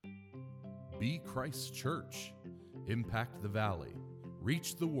Be Christ's church, impact the valley,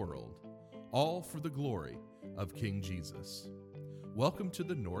 reach the world, all for the glory of King Jesus. Welcome to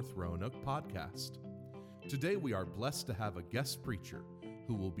the North Roanoke Podcast. Today we are blessed to have a guest preacher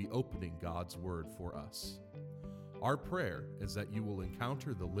who will be opening God's Word for us. Our prayer is that you will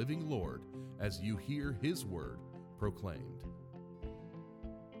encounter the living Lord as you hear His Word proclaimed.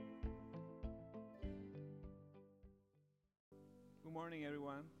 Good morning,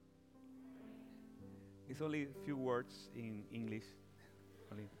 everyone. It's only a few words in English.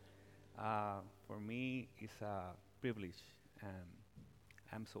 For me, it's a privilege, and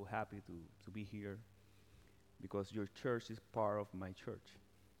I'm so happy to be here because your church is part of my church.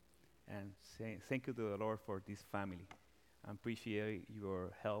 And thank you to the Lord for this family. I appreciate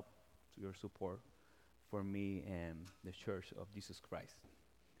your help, your support for me and the church of Jesus Christ.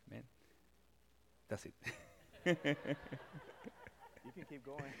 Amen. That's it. You can keep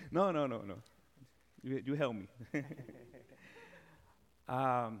going. No. You help me.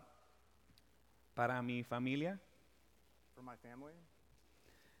 Para mi familia For my family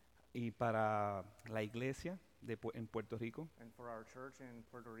y para la iglesia en Puerto Rico, and for our church in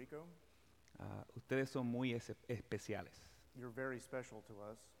Puerto Rico, ustedes son muy especiales. you're very special to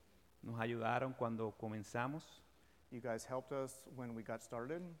us. Nos ayudaron cuando comenzamos You guys helped us when we got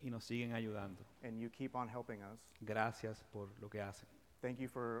started, y nos siguen ayudando. and you keep on helping us. Gracias por lo que hacen. Thank you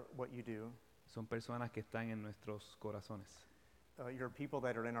for what you do. Son personas que están en nuestros corazones. You're people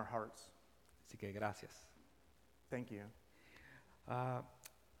that are in our hearts. Así que gracias. Thank you.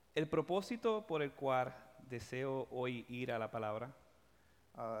 El propósito por el cual deseo hoy ir a la palabra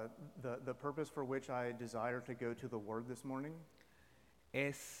The purpose for which I desire to go to the Word this morning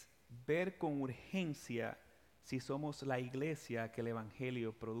es ver con urgencia si somos la iglesia que el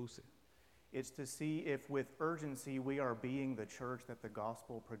Evangelio produce. is to see if with urgency we are being the church that the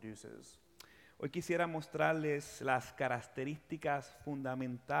gospel produces. Hoy quisiera mostrarles las características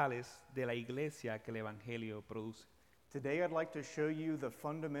fundamentales de la iglesia que el Evangelio produce. Today I'd like to show you the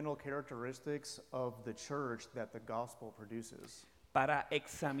fundamental characteristics of the church that the gospel produces, Para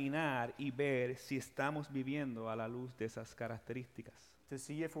examinar y ver si estamos viviendo a la luz de esas características. to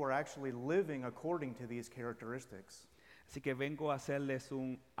see if we're actually living according to these characteristics. Así que vengo a hacerles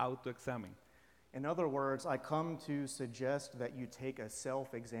un autoexamen. In other words, I come to suggest that you take a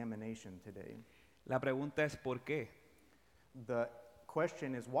self-examination today. La pregunta es ¿por qué? The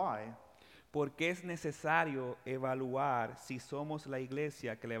question is why? ¿Por qué es necesario evaluar si somos la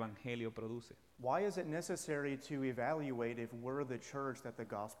iglesia que el Evangelio produce? Why is it necessary to evaluate if we're the church that the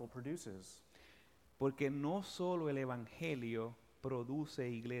gospel produces? Porque no solo el Evangelio produce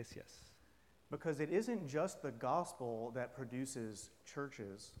iglesias. Because it isn't just the gospel that produces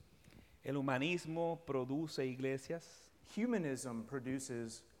churches. El humanismo produce iglesias. Humanism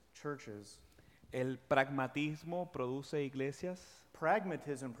produces churches. El pragmatismo produce iglesias.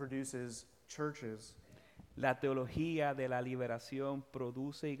 Pragmatism produces churches. La teología de la liberación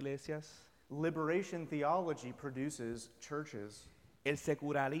produce iglesias. Liberation theology produces churches. El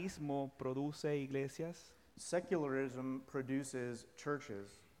secularismo produce iglesias. Secularism produces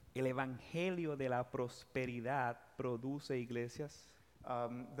churches. El evangelio de la prosperidad produce iglesias.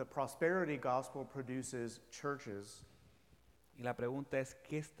 The prosperity gospel produces churches. Y la pregunta es,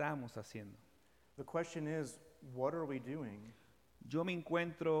 ¿qué estamos haciendo? The question is, what are we doing? Yo me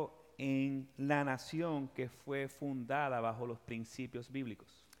encuentro en la nación que fue fundada bajo los principios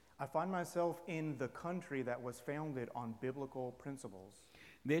bíblicos. I find myself in the country that was founded on biblical principles.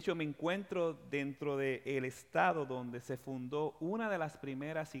 De hecho, me encuentro dentro del estado donde se fundó una de las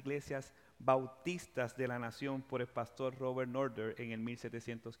primeras iglesias bautistas de la nación por el pastor Robert Norder en el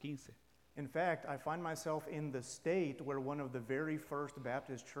 1715. In fact, I find myself in the state where one of the very first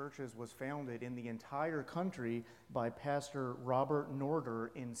Baptist churches was founded in the entire country by Pastor Robert Norder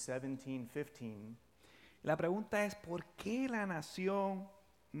in 1715. La pregunta es, ¿por qué la nación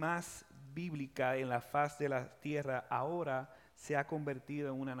más bíblica en la faz de la tierra ahora se ha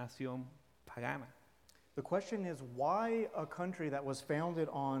convertido en una nación pagana? The question is, why a country that was founded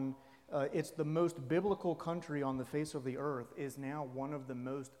on, it's the most biblical country on the face of the earth, is now one of the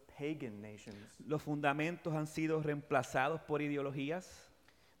most pagan nations? Los fundamentos han sido reemplazados por ideologías.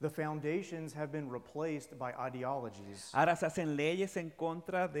 The foundations have been replaced by ideologies. Ahora se hacen leyes en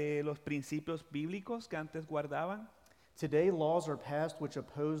contra de los principios bíblicos que antes guardaban. Today, laws are passed which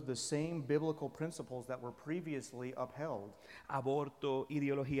oppose the same biblical principles that were previously upheld. Aborto,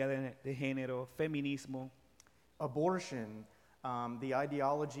 ideología de género, feminismo. Abortion, the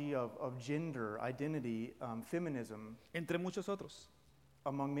ideology of gender, identity, feminism, Entre muchos otros.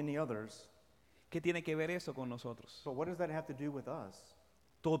 among many others. ¿Qué tiene que ver eso con nosotros? But what does that have to do with us?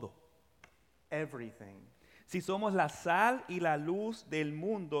 Todo. everything. Si somos la sal y la luz del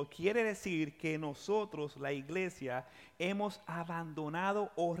mundo, quiere decir que nosotros, la iglesia, hemos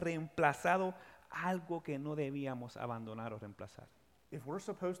abandonado o reemplazado algo que no debíamos abandonar o reemplazar. If we're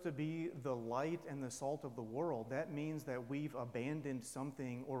supposed to be the light and the salt of the world, that means that we've abandoned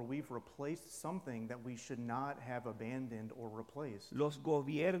something or we've replaced something that we should not have abandoned or replaced. Los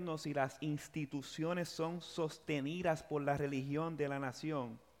gobiernos y las instituciones son sostenidas por la religión de la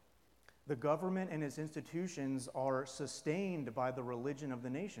nación. The government and its institutions are sustained by the religion of the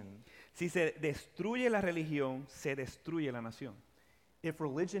nation. Si se destruye la religión, se destruye la nación. If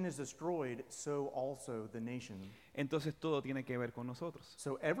religion is destroyed, so also the nation. Entonces todo tiene que ver con nosotros.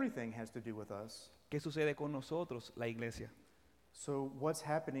 So everything has to do with us. ¿Qué sucede con nosotros, la iglesia? So what's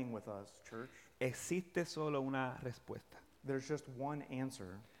happening with us, church? Existe solo una respuesta. There's just one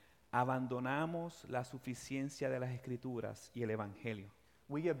answer. Abandonamos la suficiencia de las escrituras y el evangelio.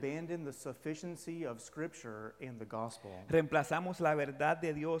 We abandon the sufficiency of Scripture and the gospel. Reemplazamos la verdad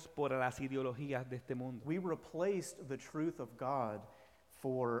de Dios por las ideologías de este mundo. We replaced the truth of God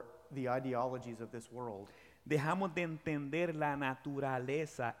for the ideologies of this world. Dejamos de entender la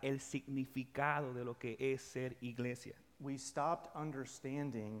naturaleza, el significado de lo que es ser iglesia. We stopped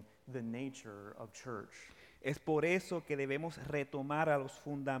understanding the nature of church. Es por eso que debemos retomar a los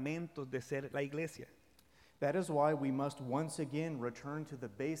fundamentos de ser la iglesia. That is why we must once again return to the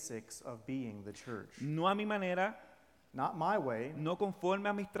basics of being the church. No a mi manera, Not my way, no conforme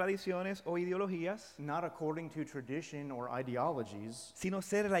a mis tradiciones o ideologías, not according to tradition or ideologies, sino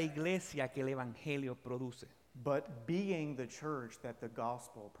ser la iglesia que el evangelio produce. but being the church that the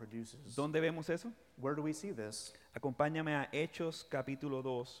gospel produces. ¿Dónde vemos eso? Where do we see this? Acompáñame a Hechos capítulo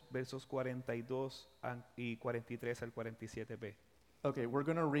 2, versos 42 y 43 al 47b. Okay, we're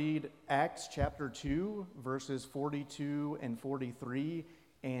going to read Acts chapter 2, verses 42 and 43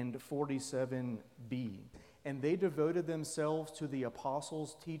 and 47b. And they devoted themselves to the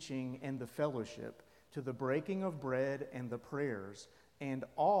apostles' teaching and the fellowship, to the breaking of bread and the prayers. And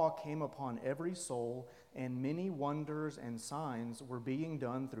awe came upon every soul, and many wonders and signs were being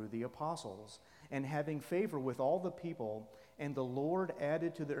done through the apostles. And having favor with all the people, and the Lord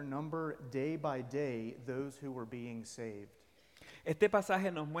added to their number day by day those who were being saved. Este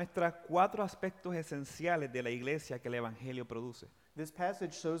pasaje nos muestra 4 aspectos esenciales de la iglesia que el evangelio produce. This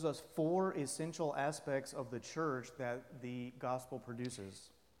passage shows us 4 essential aspects of the church that the gospel produces.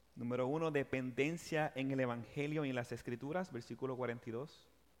 Número 1, dependencia en el evangelio y en las escrituras, versículo 42.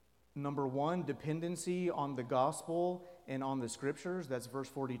 Number 1, dependency on the gospel and on the scriptures. That's verse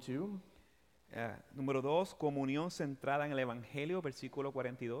 42. Número 2, comunión centrada en el evangelio, versículo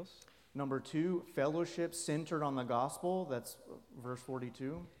 42. Number 2, fellowship centered on the gospel. That's verse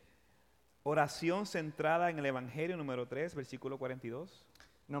 42. Oración centrada en el evangelio, número 3, versículo 42.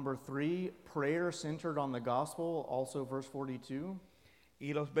 Number 3, prayer centered on the gospel. Also verse 42.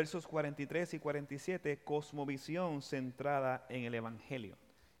 Y los versos 43 y 47, cosmovisión centrada en el evangelio.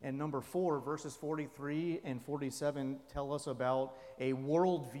 And number 4, verses 43 and 47 tell us about a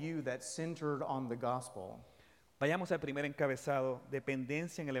worldview that's centered on the gospel. Vayamos al primer encabezado,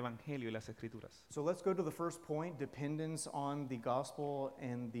 dependencia en el evangelio y las escrituras. So let's go to the first point, dependence on the gospel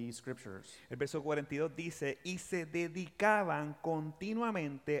and the scriptures. El verso 42 dice, y se dedicaban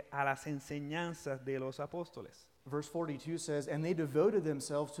continuamente a las enseñanzas de los apóstoles. Verse 42 says, and they devoted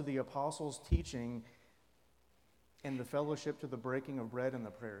themselves to the apostles' teaching and the fellowship, to the breaking of bread and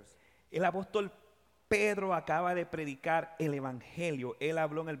the prayers. El apóstol Pedro acaba de predicar el evangelio. Él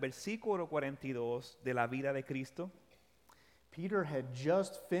habló en el versículo 42 de la vida de Cristo. Peter had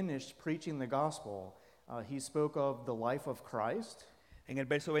just finished preaching the gospel. He spoke of the life of Christ, En el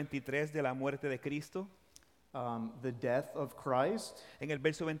verso 23 de la muerte de Cristo. the death of Christ, En el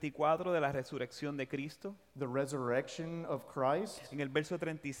verso 24 de la resurrección de Cristo. the resurrection of Christ. En el verso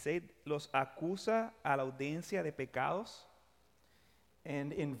 36 los acusa a la audiencia de pecados.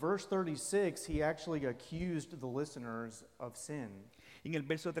 And in verse 36, he actually accused the listeners of sin. En el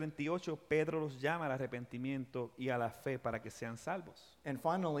verso 38 Pedro los llama al arrepentimiento y a la fe para que sean salvos. And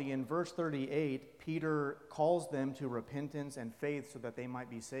finally, in verse 38, Peter calls them to repentance and faith so that they might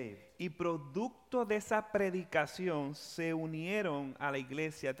be saved. Y producto de esa predicación se unieron a la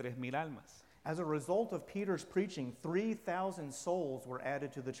iglesia 3,000 almas. As a result of Peter's preaching, 3,000 souls were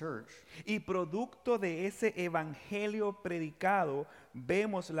added to the church. Y producto de ese evangelio predicado,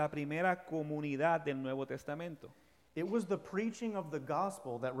 vemos la primera comunidad del Nuevo Testamento. It was the preaching of the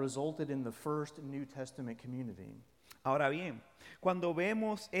gospel that resulted in the first New Testament community. Ahora bien, cuando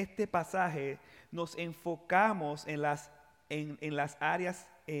vemos este pasaje, nos enfocamos en las áreas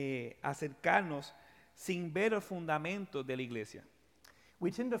acercarnos sin ver los fundamentos de la iglesia. We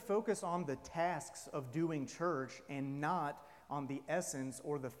tend to focus on the tasks of doing church and not on the essence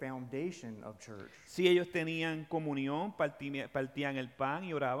or the foundation of church. Si ellos tenían comunión, partían el pan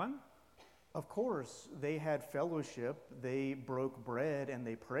y oraban. Of course, they had fellowship, they broke bread, and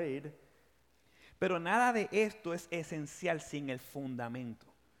they prayed. Pero nada de esto es esencial sin el fundamento.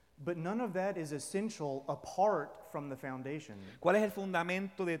 But none of that is essential apart from the foundation. ¿Cuál es el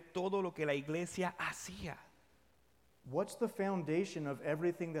fundamento de todo lo que la iglesia hacía? What's the foundation of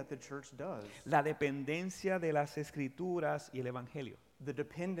everything that the church does? La dependencia de las escrituras y el evangelio. The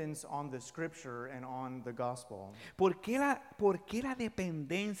dependence on the scripture and on the gospel. ¿Por qué la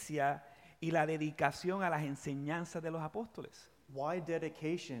dependencia y la dedicación a las enseñanzas de los apóstoles? Why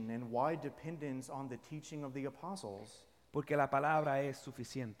dedication and why dependence on the teaching of the apostles? Porque la palabra es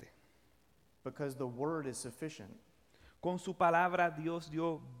suficiente. Because the word is sufficient. Con su palabra Dios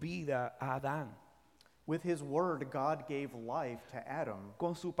dio vida a Adán. With his word, God gave life to Adam.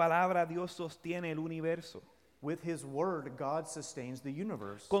 Con su palabra Dios sostiene el universo. With his word, God sustains the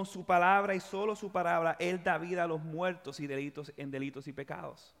universe. Con su palabra y solo su palabra, Él da vida a los muertos y delitos y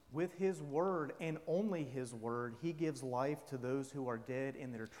pecados. With his word and only his word, he gives life to those who are dead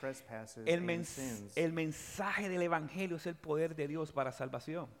in their trespasses and sins. El mensaje del evangelio es el poder de Dios para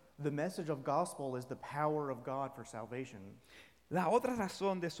salvación. The message of gospel is the power of God for salvation. La otra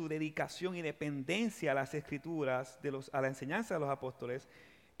razón de su dedicación y dependencia a las escrituras, a la enseñanza de los apóstoles,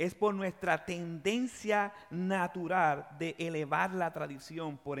 es por nuestra tendencia natural de elevar la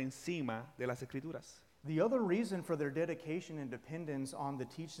tradición por encima de las escrituras. The other reason for their dedication and dependence on the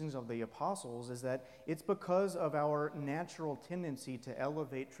teachings of the apostles is that it's because of our natural tendency to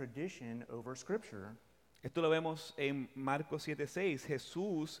elevate tradition over scripture. Esto lo vemos en Marcos 7:6.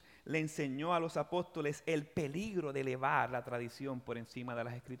 Jesús le enseñó a los apóstoles el peligro de elevar la tradición por encima de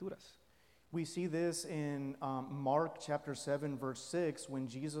las escrituras. We see this in Mark chapter 7, verse 6, when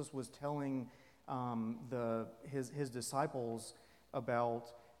Jesus was telling his disciples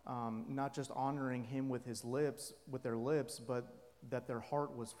about not just honoring him with their lips, but that their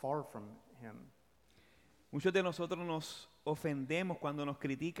heart was far from him. Muchos de nosotros nos ofendemos cuando nos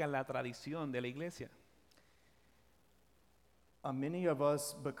critican la tradición de la iglesia. Many of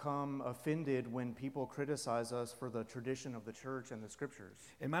us become offended when people criticize us for the tradition of the church and the scriptures.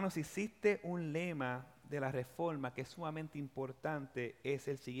 Hermanos, existe un lema de la reforma que es sumamente importante, es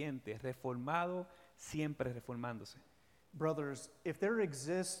el siguiente: reformado, siempre reformándose. Brothers, if there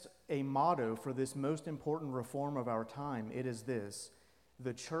exists a motto for this most important reform of our time, it is this: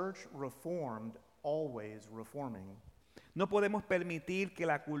 the church reformed, always reforming. No podemos permitir que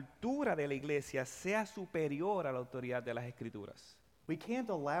la cultura de la iglesia sea superior a la autoridad de las escrituras. We can't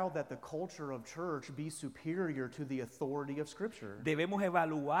allow that the culture of church be superior to the authority of Scripture. Debemos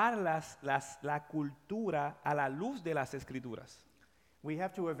evaluar la cultura a la luz de las escrituras. We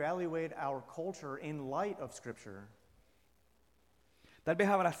have to evaluate our culture in light of Scripture. Tal vez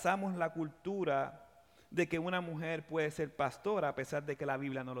abrazamos la cultura de que una mujer puede ser pastora a pesar de que la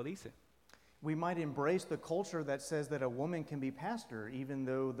Biblia no lo dice. We might embrace the culture that says that a woman can be pastor, even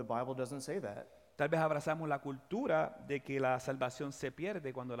though the Bible doesn't say that. Tal vez abrazamos la cultura de que la salvación se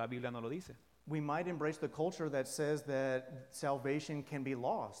pierde cuando la Biblia no lo dice. We might embrace the culture that says that salvation can be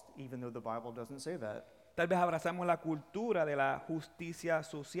lost, even though the Bible doesn't say that. Tal vez abrazamos la cultura de la justicia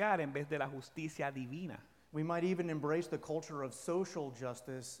social en vez de la justicia divina. We might even embrace the culture of social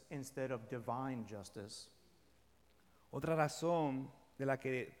justice instead of divine justice. Otra razón de la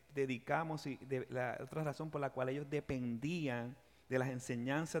que dedicamos otra razón por la cual ellos dependían de las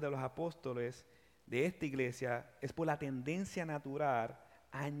enseñanzas de los apóstoles de esta iglesia es por la tendencia natural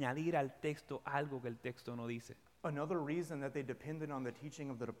a añadir al texto algo que el texto no dice. Another reason that they depended on the teaching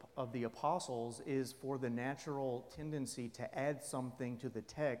of the apostles is for the natural tendency to add something to the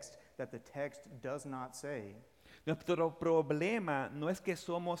text that the text does not say. Nuestro problema no es que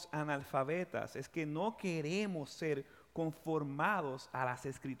somos analfabetas, es que no queremos ser conformados a las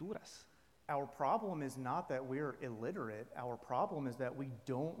escrituras. Our problem is not that we're illiterate. Our problem is that we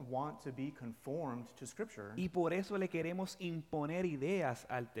don't want to be conformed to Scripture. Y por eso le queremos imponer ideas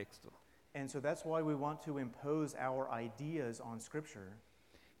al texto. And so that's why we want to impose our ideas on Scripture.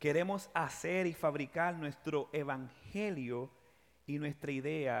 Queremos hacer y fabricar nuestro evangelio y nuestra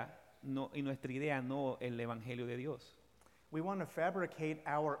idea no el evangelio de Dios. We want to fabricate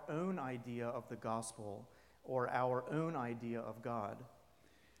our own idea of the gospel or our own idea of God.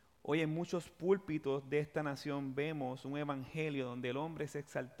 Hoy en muchos púlpitos de esta nación vemos un evangelio donde el hombre es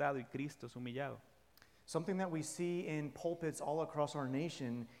exaltado y Cristo es humillado. Something that we see in pulpits all across our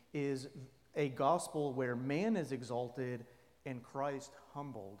nation is a gospel where man is exalted and Christ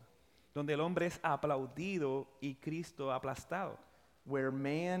humbled. Donde el hombre es aplaudido y Cristo aplastado. where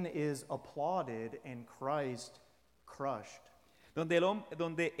man is applauded and Christ crushed.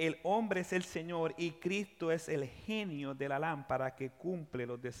 Donde el hombre es el Señor y Cristo es el genio de la lámpara que cumple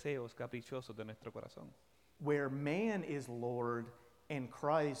los deseos caprichosos de nuestro corazón. Where man is Lord and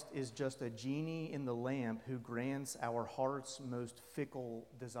Christ is just a genie in the lamp who grants our heart's most fickle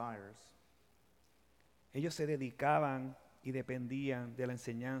desires. Ellos se dedicaban y dependían de la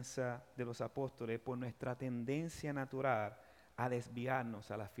enseñanza de los apóstoles por nuestra tendencia natural a desviarnos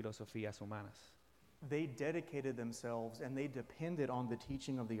a las filosofías humanas. They dedicated themselves and they depended on the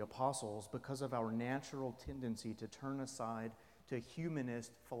teaching of the apostles because of our natural tendency to turn aside to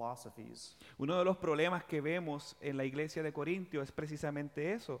humanist philosophies. Uno de los problemas que vemos en la iglesia de Corintio es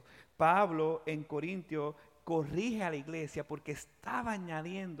precisamente eso. Pablo en Corintio corrige a la iglesia porque estaba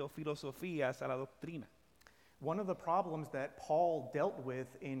añadiendo filosofías a la doctrina. One of the problems that Paul dealt with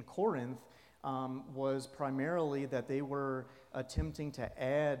in Corinth was primarily that they were attempting to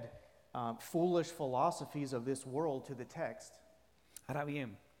add foolish philosophies of this world to the text. Ahora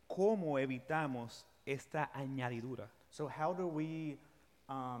bien, ¿cómo evitamos esta añadidura? So how do we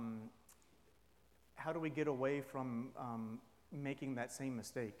get away from making that same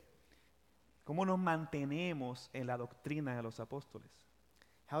mistake? ¿Cómo nos mantenemos en la doctrina de los apóstoles?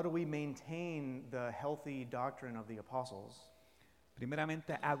 How do we maintain the healthy doctrine of the apostles?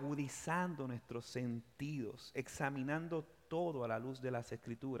 Primeramente, agudizando nuestros sentidos, examinando todo a la luz de las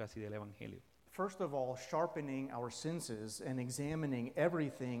Escrituras y del Evangelio. First of all, sharpening our senses and examining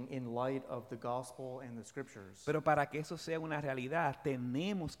everything in light of the gospel and the scriptures. Pero para que eso sea una realidad,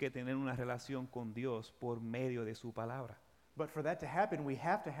 tenemos que tener una relación con Dios por medio de su palabra. But for that to happen, we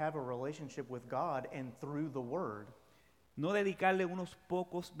have to have a relationship with God and through the Word. No dedicarle unos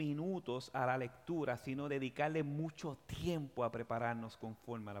pocos minutos a la lectura, sino dedicarle mucho tiempo a prepararnos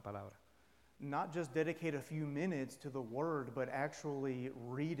conforme a la palabra. Not just dedicate a few minutes to the Word, but actually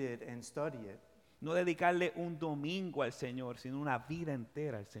read it and study it. No dedicarle un domingo al Señor, sino una vida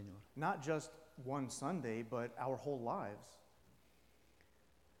entera al Señor. Not just one Sunday, but our whole lives.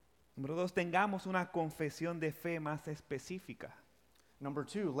 Número 2, tengamos una confesión de fe más específica. Number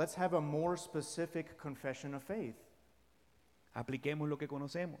 2, let's have a more specific confession of faith. Apliquemos lo que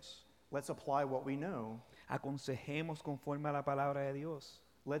conocemos. Let's apply what we know. Aconsejemos conforme a la palabra de Dios.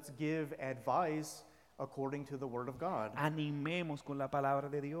 Let's give advice according to the Word of God. Animemos con la palabra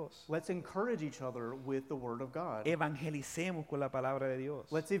de Dios. Let's encourage each other with the Word of God. Evangelicemos con la palabra de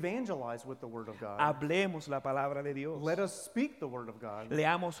Dios. Let's evangelize with the Word of God. Hablemos la palabra de Dios. Let us speak the Word of God.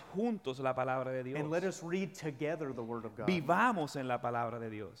 Leamos juntos la palabra de Dios. And let us read together the Word of God. Vivamos en la palabra de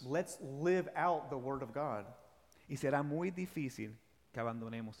Dios. Let's live out the Word of God. Y será muy difícil que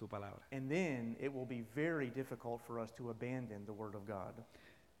abandonemos su palabra. And then it will be very difficult for us to abandon the Word of God.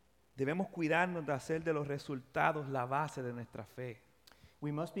 Debemos cuidarnos de hacer de los resultados la base de nuestra fe.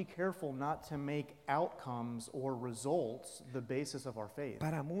 We must be careful not to make outcomes or results the basis of our faith.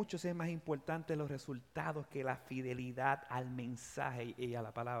 Para muchos es más importante los resultados que la fidelidad al mensaje y a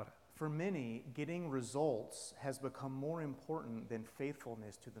la palabra. For many, getting results has become more important than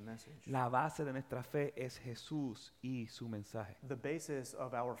faithfulness to the message. La base de nuestra fe es Jesús y su mensaje. The basis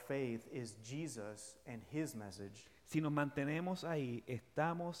of our faith is Jesus and His message. Si nos mantenemos ahí,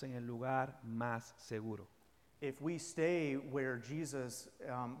 estamos en el lugar más seguro. If we stay where Jesus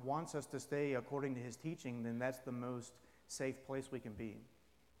wants us to stay according to His teaching, then that's the most safe place we can be.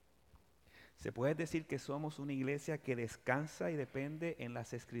 ¿Se puede decir que somos una iglesia que descansa y depende en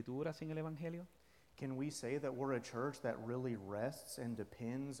las Escrituras y en el Evangelio? Can we say that we're a church that really rests and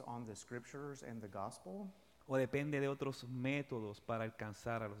depends on the Scriptures and the Gospel? ¿O depende de otros métodos para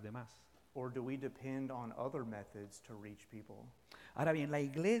alcanzar a los demás? Or do we depend on other methods to reach people? Ahora bien, la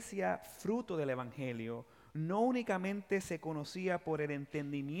iglesia, fruto del Evangelio, no únicamente se conocía por el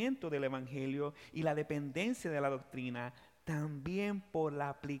entendimiento del Evangelio y la dependencia de la doctrina, también por la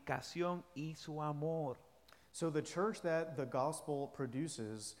aplicación y su amor. So the church that the gospel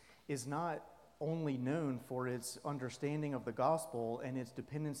produces is not only known for its understanding of the gospel and its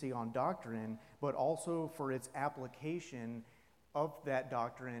dependency on doctrine, but also for its application of that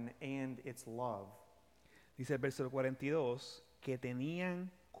doctrine and its love. Dice el verso 42 que tenían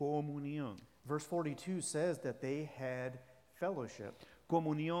comunión. Verse 42 says that they had fellowship.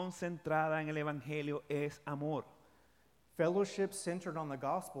 Comunión centrada en el Evangelio es amor. Fellowship centered on the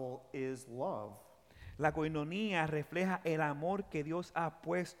gospel is love. La koinonía refleja el amor que Dios ha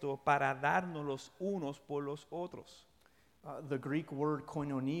puesto para darnos los unos por los otros. The Greek word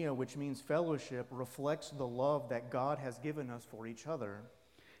koinonia, which means fellowship, reflects the love that God has given us for each other.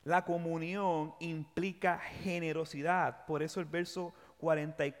 La comunión implica generosidad. Por eso el verso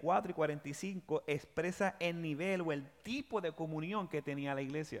 44 y 45 expresa el nivel o el tipo de comunión que tenía la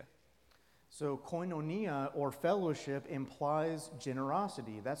iglesia. So, koinonia or fellowship implies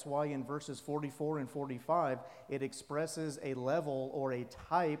generosity. That's why in verses 44 and 45, it expresses a level or a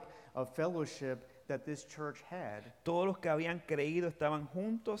type of fellowship that this church had. Todos los que habían creído estaban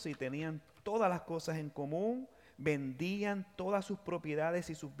juntos y tenían todas las cosas en común, vendían todas sus propiedades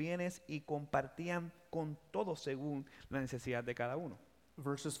y sus bienes y compartían con todos según la necesidad de cada uno.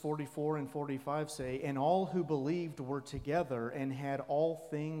 Verses 44 and 45 say, "And all who believed were together and had all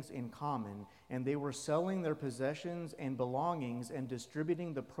things in common, and they were selling their possessions and belongings and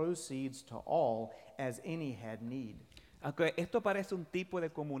distributing the proceeds to all as any had need." Aunque esto parece un tipo de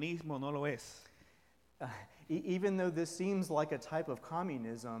comunismo, no lo es, Even though this seems like a type of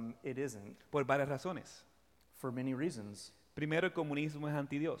communism, it isn't, por varias razones. for many reasons. Primero, el comunismo es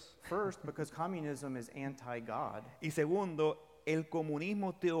anti-Dios. First, because communism is anti-God. Y segundo, el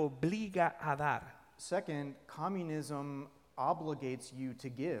comunismo te obliga a dar. Second, communism obligates you to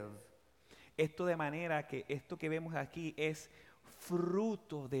give. Esto de manera que esto que vemos aquí es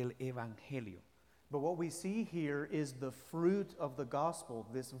fruto del evangelio. But what we see here is the fruit of the gospel,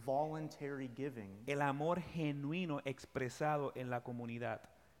 this voluntary giving, El amor genuino expresado en la comunidad.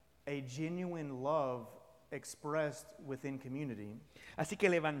 a genuine love expressed within community. Así que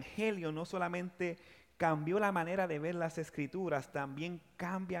el evangelio no solamente cambió la manera de ver las escrituras, también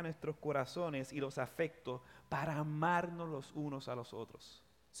cambia nuestros corazones y los afectos para amarnos los unos a los otros.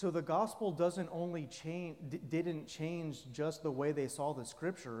 So the gospel doesn't only didn't change just the way they saw the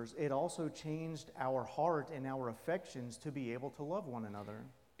scriptures, it also changed our heart and our affections to be able to love one another.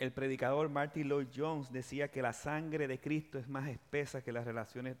 El predicador Martin Lloyd Jones decía que la sangre de Cristo es más espesa que las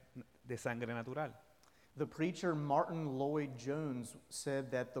relaciones de sangre natural. The preacher Martin Lloyd Jones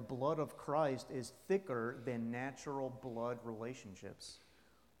said that the blood of Christ is thicker than natural blood relationships.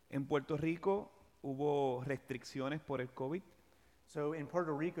 En Puerto Rico hubo restricciones por el COVID So in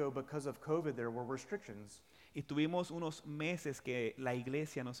Puerto Rico, because of COVID, there were restrictions. y tuvimos unos meses que la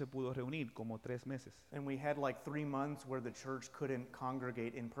iglesia no se pudo reunir, como 3 meses. And we had like 3 months where the church couldn't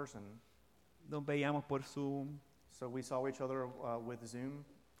congregate in person. Nos veíamos por Zoom, So we saw each other with Zoom.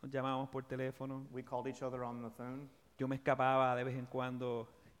 nos llamábamos por teléfono. We called each other on the phone. Yo me escapaba de vez en cuando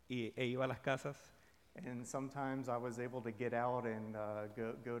e iba a las casas. And sometimes I was able to get out and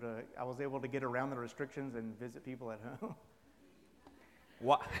I was able to get around the restrictions and visit people at home.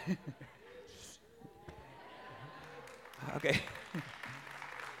 Okay.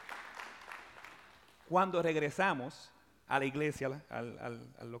 Cuando regresamos a la iglesia, al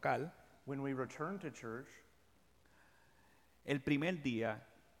local, When we returned to church, el primer día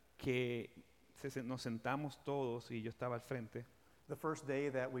que nos sentamos todos y yo estaba al frente, the first day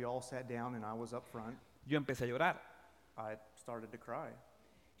that we all sat down and I was up front, yo empecé a llorar I started to cry.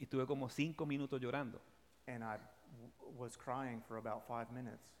 y estuve como 5 minutos llorando. And I was crying for about 5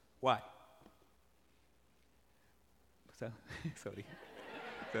 minutes. Why? So, sorry.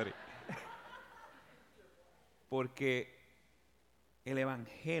 Porque el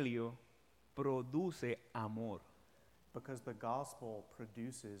evangelio produce amor, Because the gospel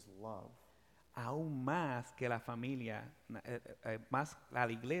produces love. aún más que la familia, más la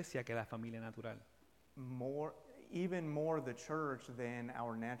iglesia que la familia natural. Even more the church than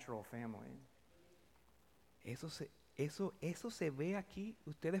our natural family. Eso se ve aquí.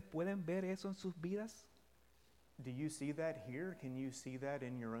 ¿Ustedes pueden ver eso en sus vidas? Do you see that here? Can you see that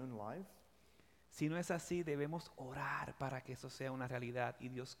in your own life? Si no es así, debemos orar para que eso sea una realidad y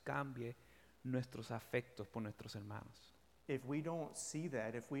Dios cambie nuestros afectos por nuestros hermanos. If we don't see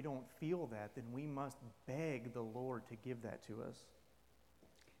that, if we don't feel that, then we must beg the Lord to give that to us.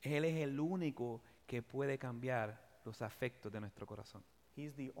 Él es el único que puede cambiar los afectos de nuestro corazón.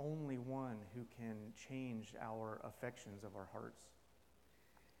 He's the only one who can change our affections of our hearts.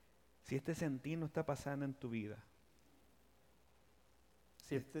 Si este sentir no está pasando en tu vida,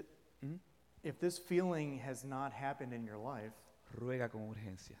 ¿Mm? If this feeling has not happened in your life, ruega con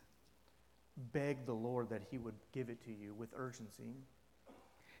urgencia. beg the Lord that He would give it to you with urgency.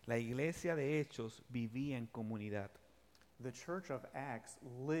 La iglesia de Hechos vivía en comunidad. The church of Acts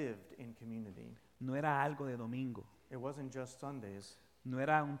lived in community. No era algo de domingo. It wasn't just Sundays. No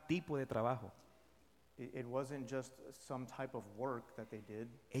era un tipo de trabajo. It wasn't just some type of work that they did.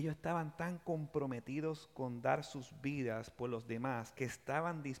 Ellos estaban tan comprometidos con dar sus vidas por los demás que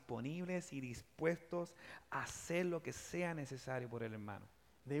estaban disponibles y dispuestos a hacer lo que sea necesario por el hermano.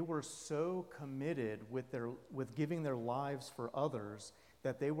 They were so committed with giving their lives for others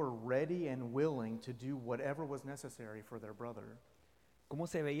that they were ready and willing to do whatever was necessary for their brother. ¿Cómo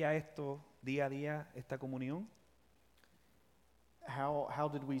se veía esto día a día, esta comunión? How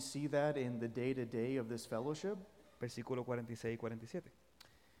did we see that in the day-to-day of this fellowship? Versículo 46 y 47.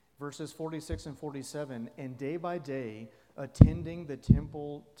 Verses 46 and 47, and day by day, attending the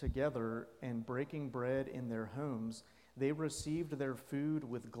temple together and breaking bread in their homes, they received their food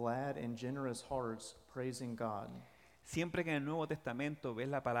with glad and generous hearts, praising God. Siempre que en el Nuevo Testamento ves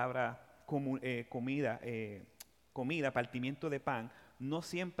la palabra comida, partimiento de pan, no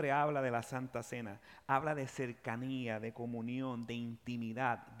siempre habla de la Santa Cena, habla de cercanía, de comunión, de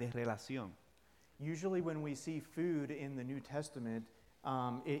intimidad, de relación. Usually when we see food in the New Testament,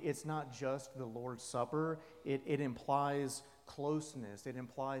 it's not just the Lord's Supper. It implies closeness. It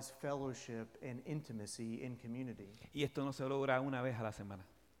implies fellowship and intimacy in community. Y esto no se logra una vez a la semana.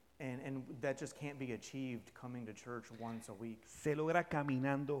 And that just can't be achieved coming to church once a week. Se logra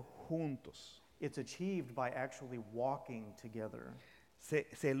caminando juntos. It's achieved by actually walking together. Se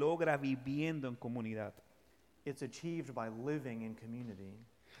logra viviendo en comunidad. It's achieved by living in community.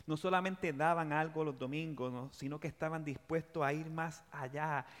 No solamente daban algo los domingos, ¿no? Sino que estaban dispuestos a ir más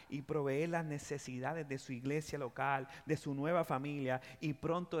allá y proveer las necesidades de su iglesia local, de su nueva familia y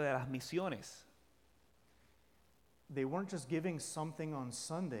pronto de las misiones. They weren't just giving something on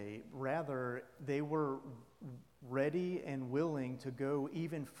Sunday, rather they were ready and willing to go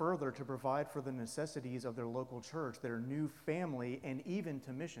even further to provide for the necessities of their local church, their new family, and even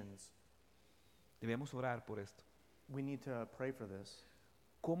to missions. Debemos orar por esto. We need to pray for this.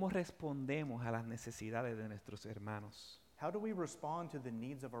 ¿Cómo respondemos a las necesidades de nuestros hermanos How do we respond to the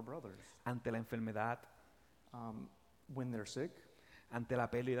needs of our brothers ante la enfermedad, when they're sick, ante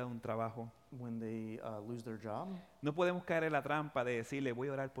la pérdida de un trabajo? when they lose their job? No podemos caer en la trampa de decirle voy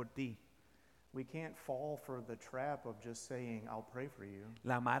a orar por ti. We can't fall for the trap of just saying, I'll pray for you.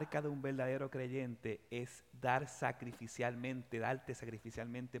 La marca de un verdadero creyente es darte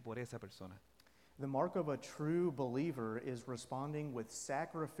sacrificialmente por esa persona. The mark of a true believer is responding with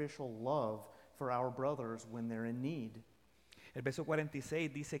sacrificial love for our brothers when they're in need. El verso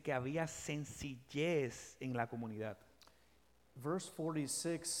 46 dice que había sencillez en la comunidad. Verse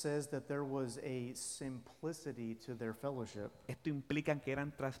 46 says that there was a simplicity to their fellowship. Esto implica que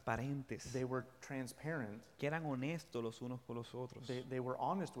eran transparentes, They were transparent. que eran honestos los unos con los otros, They were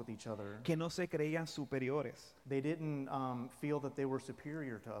honest with each other. que no se creían superiores, They didn't feel that they were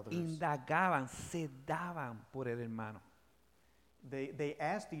superior to others. indagaban, se daban por el hermano. They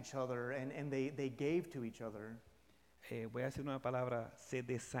asked each other and they gave to each other. Voy a decir una palabra, se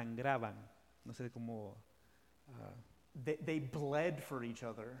desangraban, no sé cómo, They bled for each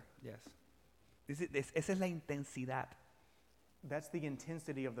other. yes. Esa es la intensidad. That's the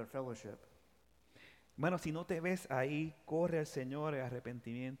intensity of their fellowship. Bueno, si no te ves ahí, corre al Señor en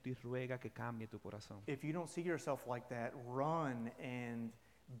arrepentimiento y ruega que cambie tu corazón. If you don't see yourself like that, run and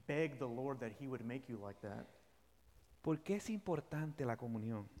beg the Lord that He would make you like that. ¿Por qué es importante la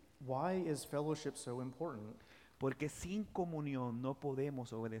comunión? Why is fellowship so important? Porque sin comunión no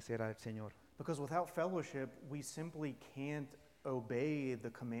podemos obedecer al Señor. Because without fellowship, we simply can't obey the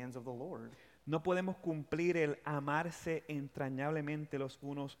commands of the Lord. No podemos cumplir el amarse entrañablemente los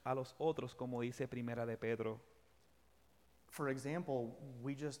unos a los otros, como dice Primera de Pedro. For example,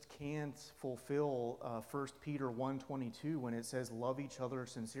 we just can't fulfill 1 Peter 1:22 when it says love each other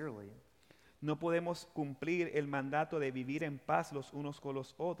sincerely. No podemos cumplir el mandato de vivir en paz los unos con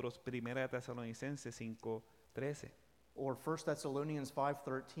los otros, Primera de Tesalonicenses 5:13. Or 1 Thessalonians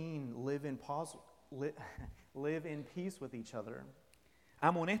 5:13, live in peace with each other.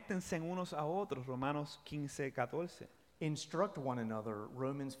 Amonéstense unos a otros, Romanos 15:14. Instruct one another,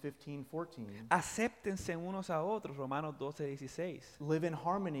 Romans 15:14. Acéptense unos a otros, Romanos 12:16. Live in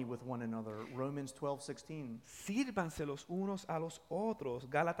harmony with one another, Romans 12:16. Sírvanse los unos a los otros,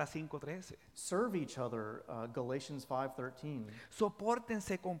 Gálatas 5:13. Serve each other, Galatians 5:13.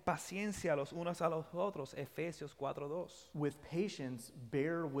 Sopórtense con paciencia los unos a los otros, Efesios 4:2. With patience,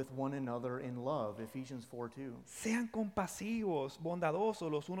 bear with one another in love, Ephesians 4:2. Sean compasivos,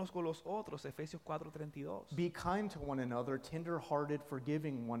 bondadosos los unos con los otros, Efesios 4:32. Be kind to one another, tender-hearted,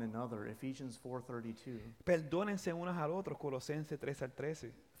 forgiving one another, Ephesians 4:32. Perdónense unos al otro, Colosenses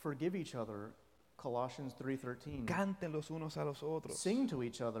 3:13. Forgive each other, Colossians 3:13. Canten los unos a los otros. Sing to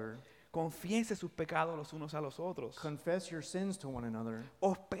each other. Confiesen sus pecados los unos a los otros. Confess your sins to one another.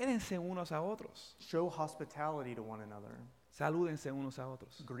 Hospédense unos a otros. Show hospitality to one another. Salúdense unos a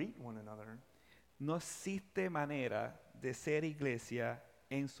otros. Greet one another. No existe manera de ser iglesia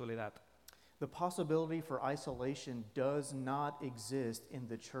en soledad. The possibility for isolation does not exist in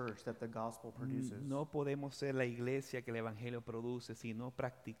the church that the gospel produces. No podemos ser la iglesia que el Evangelio produce si no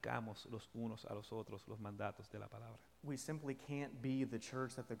practicamos los unos a los otros los mandatos de la palabra. We simply can't be the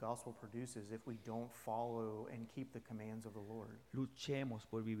church that the gospel produces if we don't follow and keep the commands of the Lord. Luchemos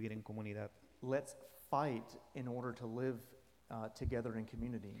por vivir en comunidad. Let's fight in order to live together in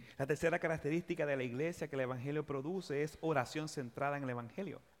community. La tercera característica de la iglesia que el Evangelio produce es oración centrada en el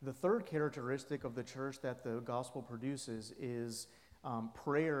Evangelio. The third characteristic of the church that the gospel produces is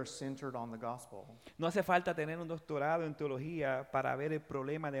prayer centered on the gospel. No hace falta tener un doctorado en teología para ver el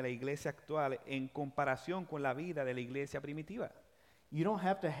problema de la iglesia actual en comparación con la vida de la iglesia primitiva. You don't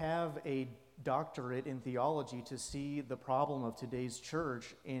have to have a doctorate in theology to see the problem of today's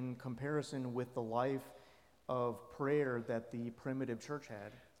church in comparison with the life of prayer that the primitive church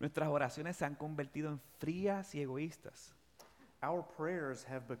had. Nuestras oraciones se han convertido en frías y egoístas. Our prayers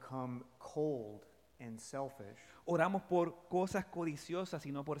have become cold and selfish. Oramos por cosas codiciosas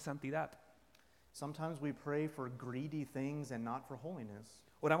y no por santidad. Sometimes we pray for greedy things and not for holiness.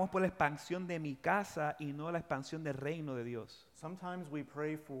 Oramos por la expansión de mi casa y no la expansión del reino de Dios. Sometimes we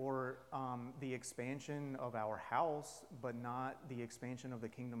pray for the expansion of our house, but not the expansion of the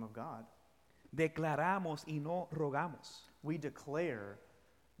kingdom of God. Declaramos y no rogamos. We declare,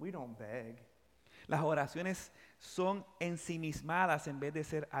 we don't beg. Las oraciones son ensimismadas en vez de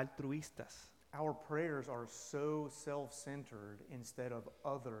ser altruistas. Our prayers are so self-centered instead of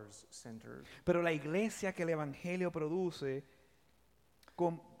others-centered. Pero la iglesia que el Evangelio produce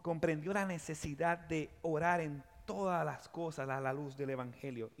comprendió la necesidad de orar en todas las cosas a la luz del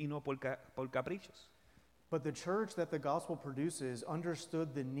Evangelio y no por caprichos. But the church that the gospel produces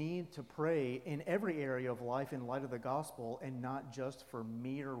understood the need to pray in every area of life in light of the gospel and not just for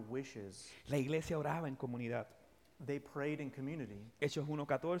mere wishes. La iglesia oraba en comunidad. They prayed in community. Hechos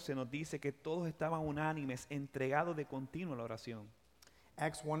 1:14 nos dice que todos estaban unánimes, entregados de continuo a la oración.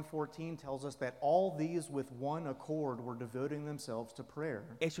 Acts 1:14 tells us that all these with one accord were devoting themselves to prayer.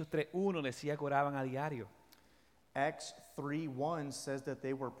 Hechos 3:1 decía que oraban a diario. Acts 3:1 says that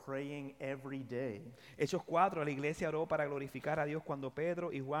they were praying every day. Hechos 4, la iglesia oró para glorificar a Dios cuando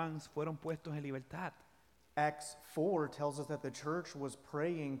Pedro y Juan fueron puestos en libertad. Acts 4 tells us that the church was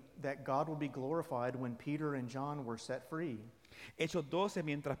praying that God would be glorified when Peter and John were set free. Hechos 12,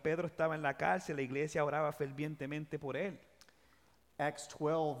 mientras Pedro estaba en la cárcel, la iglesia oraba fervientemente por él. Acts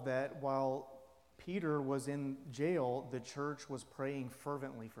 12, that while Peter was in jail, the church was praying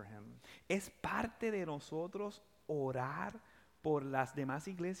fervently for him. ¿Es parte de nosotros orar por las demás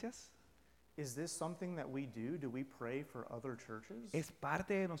iglesias? Is this something that we do? Do we pray for other churches? ¿Es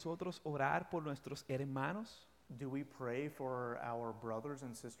parte de nosotros orar por nuestros hermanos? Do we pray for our brothers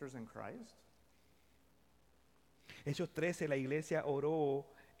and sisters in Christ? Hechos 13, la iglesia oró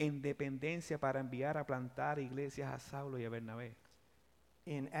en dependencia para enviar a plantar iglesias a Saulo y a Bernabé.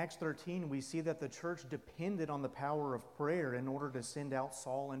 In Acts 13, we see that the church depended on the power of prayer in order to send out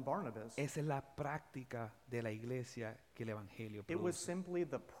Saul and Barnabas. Esa es la práctica de la iglesia que el Evangelio It was produce. simply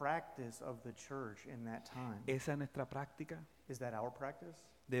the practice of the church in that time. Esa es nuestra práctica. Is that our practice?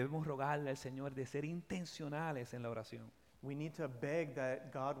 Debemos rogarle al Señor de ser intencionales en la oración. We need to beg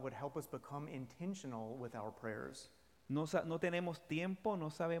that God would help us become intentional with our prayers. No tenemos tiempo,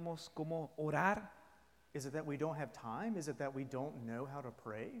 no sabemos cómo orar. Is it that we don't have time? Is it that we don't know how to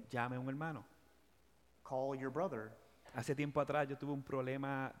pray? Llame a un hermano. Call your brother. Hace tiempo atrás yo tuve un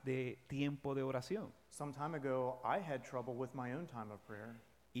problema de tiempo de oración Some time ago, I had trouble with my own time of prayer,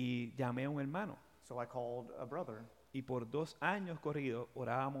 y llamé a un hermano. so I called a brother. Y por 2 años corridos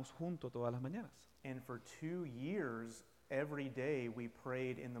orábamos juntos todas las mañanas. And for 2 years, every day we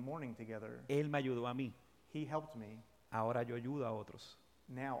prayed in the morning together. Él me ayudó a mí. He helped me. Ahora yo ayudo a otros.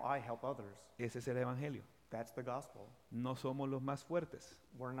 Now I help others. Ese es el Evangelio. That's the gospel. No somos los más fuertes,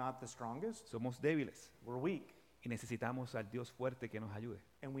 We're not the strongest. somos débiles We're weak. y necesitamos al Dios fuerte que nos ayude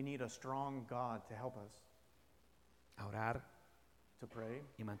And we need a strong God to help us a orar to pray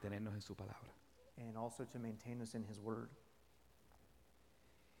y mantenernos en su palabra. and also to maintain us in His Word.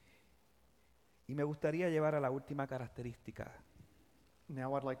 Y me gustaría llevar a la última característica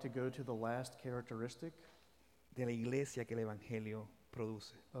Now I'd like to go to the last characteristic de la iglesia que el Evangelio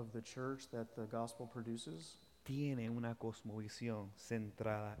produce. of the church that the gospel produces. Tiene una cosmovisión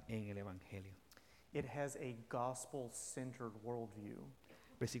centrada en el Evangelio. It has a gospel-centered worldview.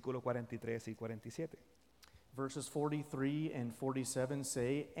 Versículos 43 y 47. Verses 43 and 47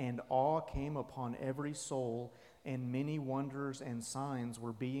 say, "And awe came upon every soul, and many wonders and signs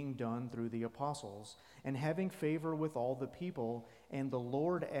were being done through the apostles, and having favor with all the people, and the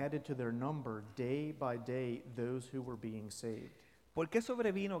Lord added to their number day by day those who were being saved." ¿Por qué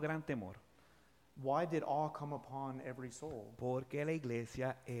sobrevino gran temor? Why did awe come upon every soul? Porque la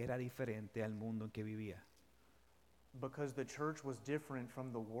iglesia era diferente al mundo en que vivía. Because the church was different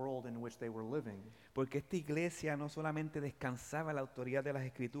from the world in which they were living. Porque esta iglesia no solamente descansaba en la autoridad de las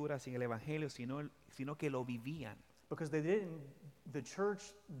Escrituras y en el Evangelio, sino que lo vivían. Because the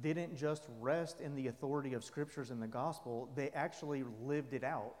church didn't just rest in the authority of scriptures and the gospel, they actually lived it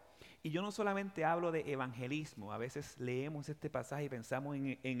out. Y yo no solamente hablo de evangelismo, a veces leemos este pasaje y pensamos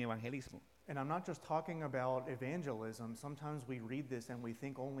en evangelismo. And I'm not just talking about evangelism. Sometimes we read this and we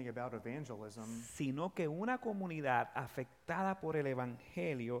think only about evangelism. Sino que una comunidad afectada por el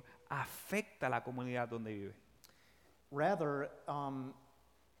Evangelio afecta a la comunidad donde vive. Rather,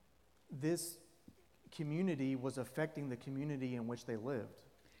 this community was affecting the community in which they lived.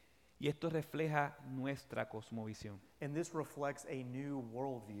 Y esto refleja nuestra cosmovisión. And this reflects a new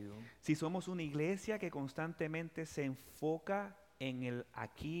worldview. Si somos una iglesia que constantemente se enfoca en el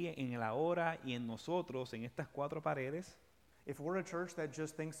aquí, en el ahora y en nosotros, en estas cuatro paredes, If we're a church that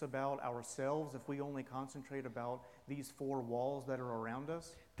just thinks about ourselves, if we only concentrate about these four walls that are around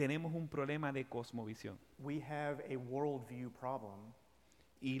us, tenemos un problema de cosmovisión. we have a worldview problem.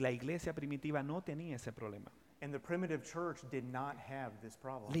 Y la iglesia primitiva no tenía ese problema. And the primitive church did not have this La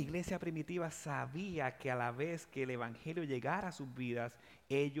problem. iglesia primitiva sabía que a la vez que el evangelio llegara a sus vidas,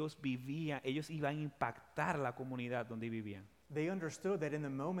 ellos iban a impactar la comunidad donde vivían. They understood that in the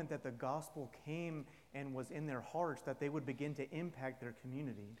moment that the gospel came and was in their hearts, that they would begin to impact their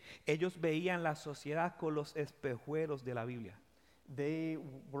community. Ellos veían la sociedad con los espejuelos de la Biblia. They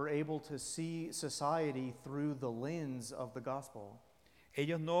were able to see society through the lens of the gospel.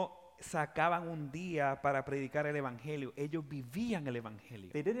 Ellos no sacaban un día para predicar el evangelio, ellos vivían el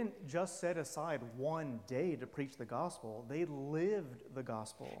evangelio. They didn't just set aside one day to preach the gospel, they lived the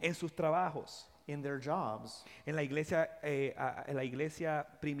gospel En sus trabajos, in their jobs. en la iglesia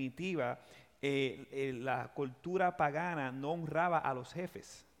primitiva, la cultura pagana no honraba a los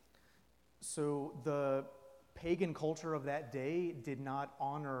jefes. So the pagan culture of that day did not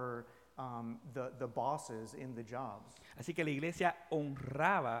honor the bosses in the jobs. Así que la iglesia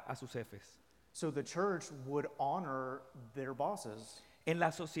honraba a sus jefes. So the church would honor their bosses. En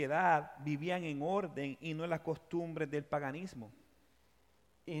la sociedad vivían en orden y no en las costumbres del paganismo.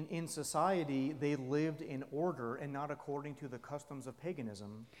 In society, they lived in order and not according to the customs of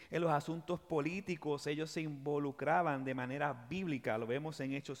paganism. En los asuntos políticos ellos se involucraban de manera bíblica. Lo vemos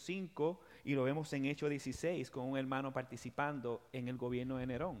en Hechos 5 y lo vemos en Hechos 16 con un hermano participando en el gobierno de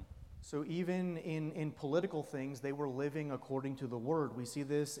Nerón. So even in political things, they were living according to the word. We see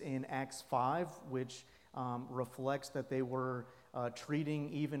this in Acts 5, which reflects that they were treating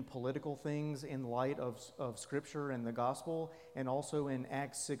even political things in light of Scripture and the gospel. And also in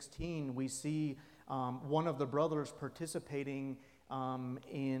Acts 16, we see one of the brothers participating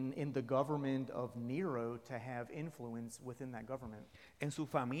in the government of Nero to have influence within that government. En su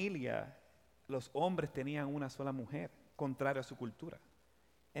familia, los hombres tenían una sola mujer, contrario a su cultura.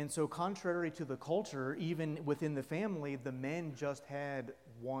 And so contrary to the culture, even within the family, the men just had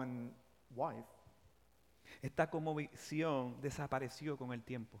one wife. Esta cosmovisión desapareció con el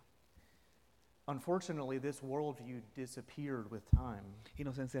tiempo Unfortunately, this worldview disappeared with time. y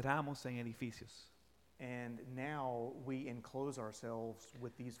nos encerramos en edificios. And now we enclose ourselves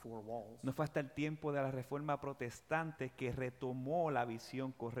with these four walls. No fue hasta el tiempo de la Reforma Protestante que retomó la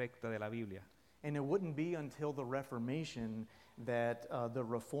visión correcta de la Biblia. And it wouldn't be until the Reformation that the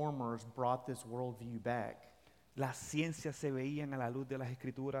reformers brought this worldview back. Las ciencias se veían a la luz de las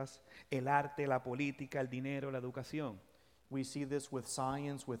Escrituras, el arte, la política, el dinero, la educación. We see this with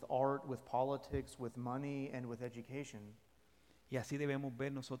science, with art, with politics, with money, and with education. Y así debemos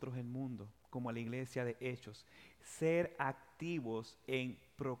ver nosotros el mundo, como la iglesia de Hechos, ser activos en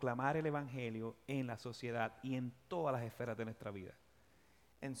proclamar el Evangelio en la sociedad y en todas las esferas de nuestra vida.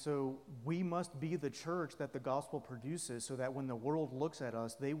 And so we must be the church that the gospel produces so that when the world looks at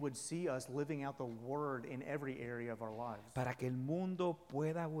us, they would see us living out the word in every area of our lives. Para que el mundo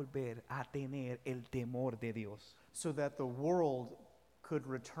pueda volver a tener el temor de Dios. So that the world could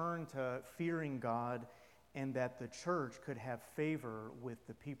return to fearing God and that the church could have favor with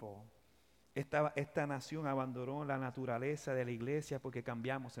the people. Esta nación abandonó la naturaleza de la iglesia porque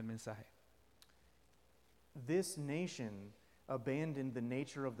cambiamos el mensaje. This nation abandoned the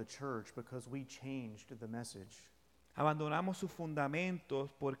nature of the church because we changed the message. Abandonamos sus fundamentos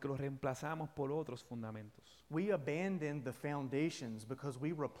porque los reemplazamos por otros fundamentos. We abandoned the foundations because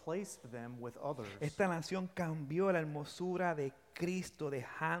we replaced them with others. Esta nación cambió la hermosura de Cristo,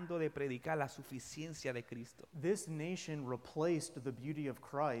 dejando de predicar la suficiencia de Cristo. This nation replaced the beauty of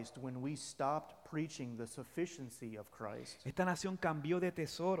Christ when we stopped preaching the sufficiency of Christ. Esta nación cambió de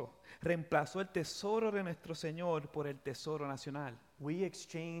tesoro, reemplazó el tesoro de nuestro Señor por el tesoro nacional. We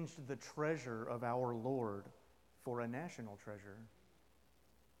exchanged the treasure of our Lord for a national treasure.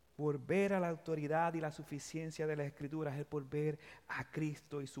 Volver a la autoridad y la suficiencia de las Escrituras es volver a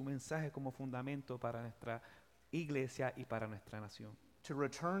Cristo y su mensaje como fundamento para nuestra iglesia y para nuestra nación. To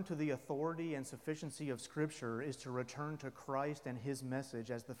return to the authority and sufficiency of Scripture is to return to Christ and His message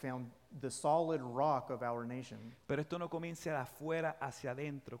as the solid rock of our nation. Pero esto no comienza de afuera hacia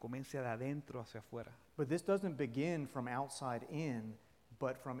adentro, comienza de adentro hacia afuera. But this doesn't begin from outside in,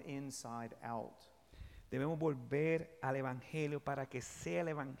 but from inside out. Debemos volver al Evangelio para que sea el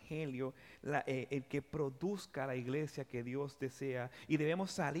Evangelio el que produzca la iglesia que Dios desea. Y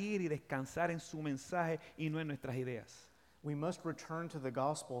debemos salir y descansar en su mensaje y no en nuestras ideas. We must return to the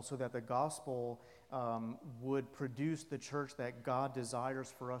gospel so that the gospel would produce the church that God desires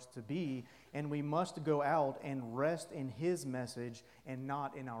for us to be. And we must go out and rest in His message and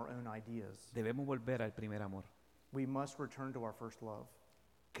not in our own ideas. Debemos volver al primer amor. We must return to our first love,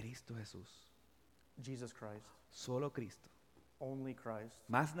 Cristo Jesús. Jesus Christ, Solo Cristo. only Christ.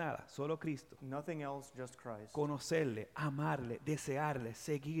 Más nada, solo Cristo. Nothing else, just Christ. Conocerle, amarle, desearle,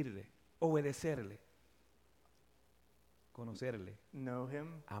 seguirle, obedecerle. Conocerle, Know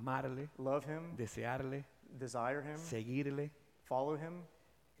Him, amarle, love Him, desearle, desire Him, seguirle, follow Him,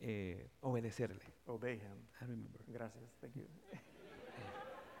 obedecerle. obey Him. I remember. Gracias, thank you.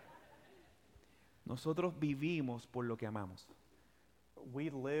 Nosotros vivimos por lo que amamos. We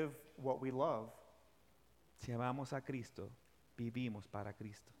live what we love. Si amamos a Cristo, vivimos para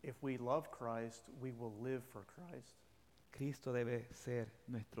Cristo. If we love Christ, we will live for Christ. Cristo debe ser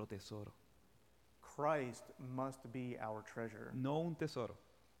nuestro tesoro, Christ must be our treasure, no un tesoro,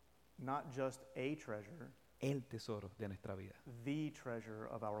 not just a treasure, el tesoro de nuestra vida. the treasure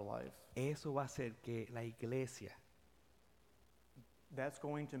of our life. Eso va a hacer que la iglesia That's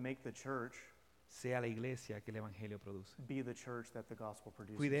going to make the church sea la iglesia que el Evangelio produce. be the church that the gospel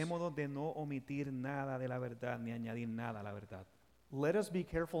produces. Cuidémonos de no omitir nada de la verdad ni añadir nada a la verdad. Let us be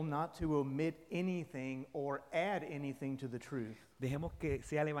careful not to omit anything or add anything to the truth. Dejemos que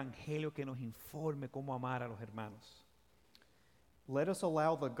sea el Evangelio que nos informe cómo amar a los hermanos. Let us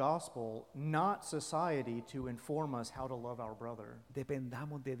allow the gospel, not society, to inform us how to love our brother.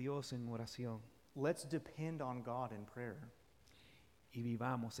 Dependamos de Dios en oración Let's depend on God in prayer y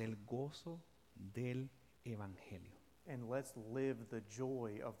vivamos el gozo del Evangelio. and let's live the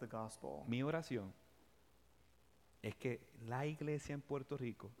joy of the gospel. Mi oración es que la iglesia en Puerto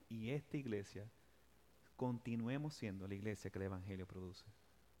Rico y esta iglesia continuemos siendo la iglesia que el Evangelio produce.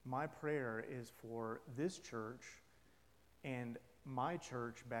 My prayer is for this church and my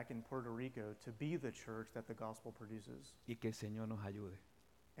church back in Puerto Rico to be the church that the gospel produces Y que el Señor nos ayude.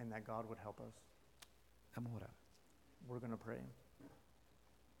 and that God would help us. Vamos a orar. We're going to pray.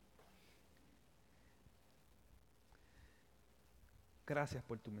 Gracias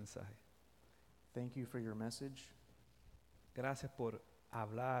por tu mensaje. Thank you for your message. Gracias por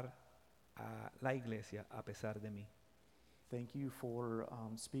hablar a la iglesia a pesar de mí. Thank you for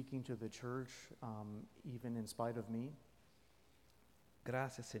speaking to the church even in spite of me.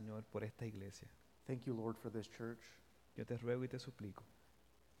 Gracias, Señor, por esta iglesia. Thank you, Lord, for this church. Yo te ruego y te suplico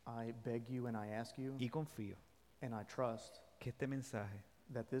I beg you and I ask you y confío and I trust que este mensaje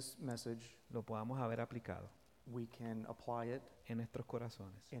that this message, lo podamos haber aplicado we can apply it en nuestros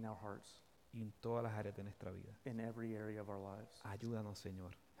corazones in our hearts, y en todas las áreas de nuestra vida. in every area of our lives. Ayúdanos,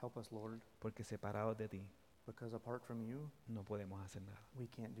 Señor, Help us, Lord, porque separados de ti because apart from you, no podemos hacer nada. we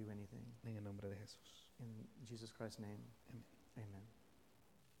can't do anything. En el nombre de Jesús. In Jesus Christ's name, Amen. amen.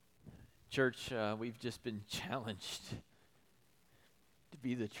 Church, we've just been challenged to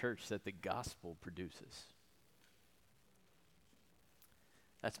be the church that the gospel produces.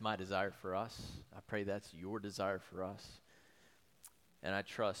 That's my desire for us. I pray that's your desire for us. And I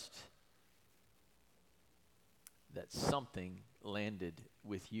trust that something landed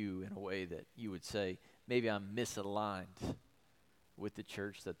with you in a way that you would say, maybe I'm misaligned with the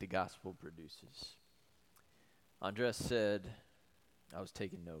church that the gospel produces. Andres said, I was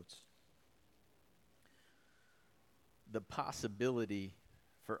taking notes, the possibility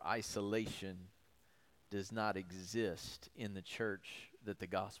for isolation does not exist in the church that the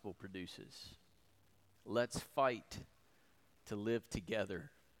gospel produces. Let's fight to live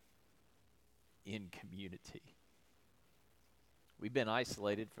together in community. We've been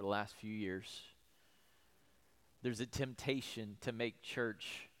isolated for the last few years. There's a temptation to make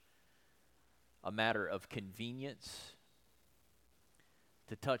church a matter of convenience,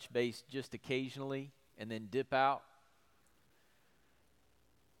 to touch base just occasionally and then dip out,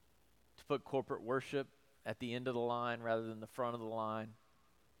 to put corporate worship at the end of the line rather than the front of the line.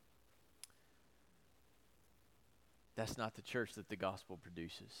 That's not the church that the gospel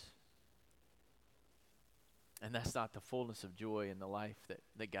produces. And that's not the fullness of joy in the life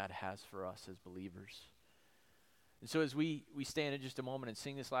that God has for us as believers. And so as we stand in just a moment and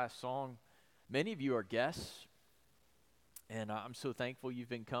sing this last song, many of you are guests, and I'm so thankful you've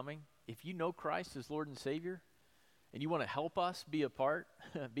been coming. If you know Christ as Lord and Savior, and you want to help us be a part,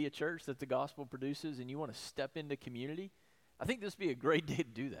 be a church that the gospel produces, and you want to step into community, I think this would be a great day to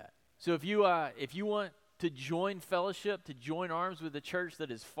do that. So if you want to join fellowship, to join arms with a church that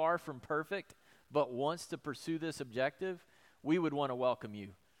is far from perfect, but wants to pursue this objective, we would want to welcome you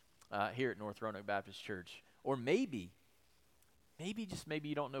here at North Roanoke Baptist Church. Or maybe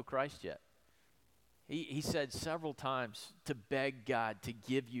you don't know Christ yet. He said several times to beg God to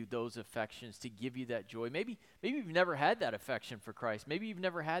give you those affections, to give you that joy. Maybe you've never had that affection for Christ. Maybe you've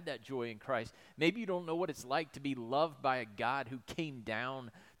never had that joy in Christ. Maybe you don't know what it's like to be loved by a God who came down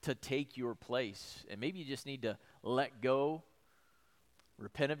to take your place. And maybe you just need to let go,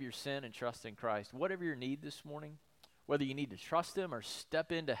 repent of your sin, and trust in Christ. Whatever your need this morning, whether you need to trust Him or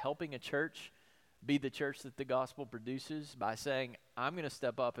step into helping a church be the church that the gospel produces by saying, I'm going to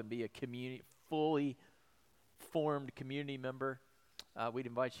step up and be a fully formed community member, we'd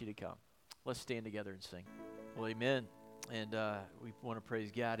invite you to come. Let's stand together and sing. Well, amen. And we want to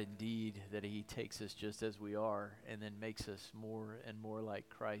praise God indeed that He takes us just as we are and then makes us more and more like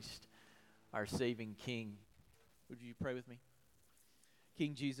Christ, our saving King. Would you pray with me?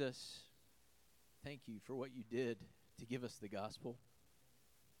 King Jesus, thank you for what you did to give us the gospel.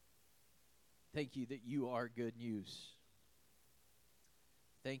 Thank you that you are good news.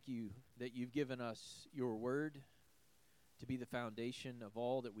 Thank you that you've given us your word to be the foundation of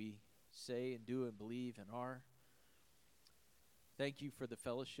all that we say and do and believe and are. Thank you for the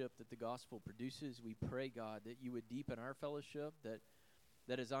fellowship that the gospel produces. We pray, God, that you would deepen our fellowship,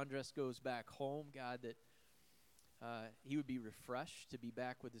 that as Andres goes back home, God, that he would be refreshed to be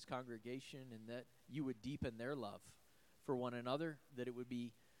back with his congregation, and that you would deepen their love for one another, that it would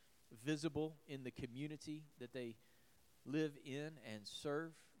be visible in the community that they live in and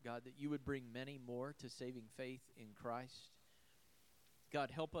serve. God, that you would bring many more to saving faith in Christ. God,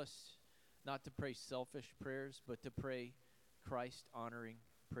 help us not to pray selfish prayers, but to pray Christ-honoring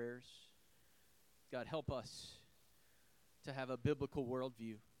prayers. God, help us to have a biblical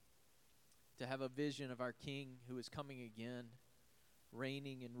worldview, to have a vision of our King who is coming again,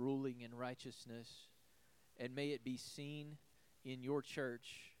 reigning and ruling in righteousness. And may it be seen in your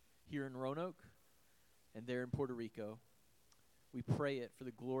church here in Roanoke and there in Puerto Rico. We pray it for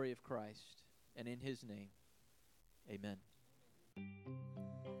the glory of Christ, and in His name, amen.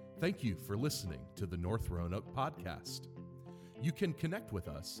 Thank you for listening to the North Roanoke podcast. You can connect with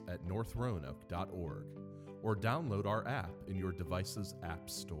us at northroanoke.org or download our app in your device's app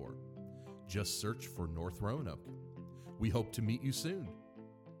store. Just search for North Roanoke. We hope to meet you soon.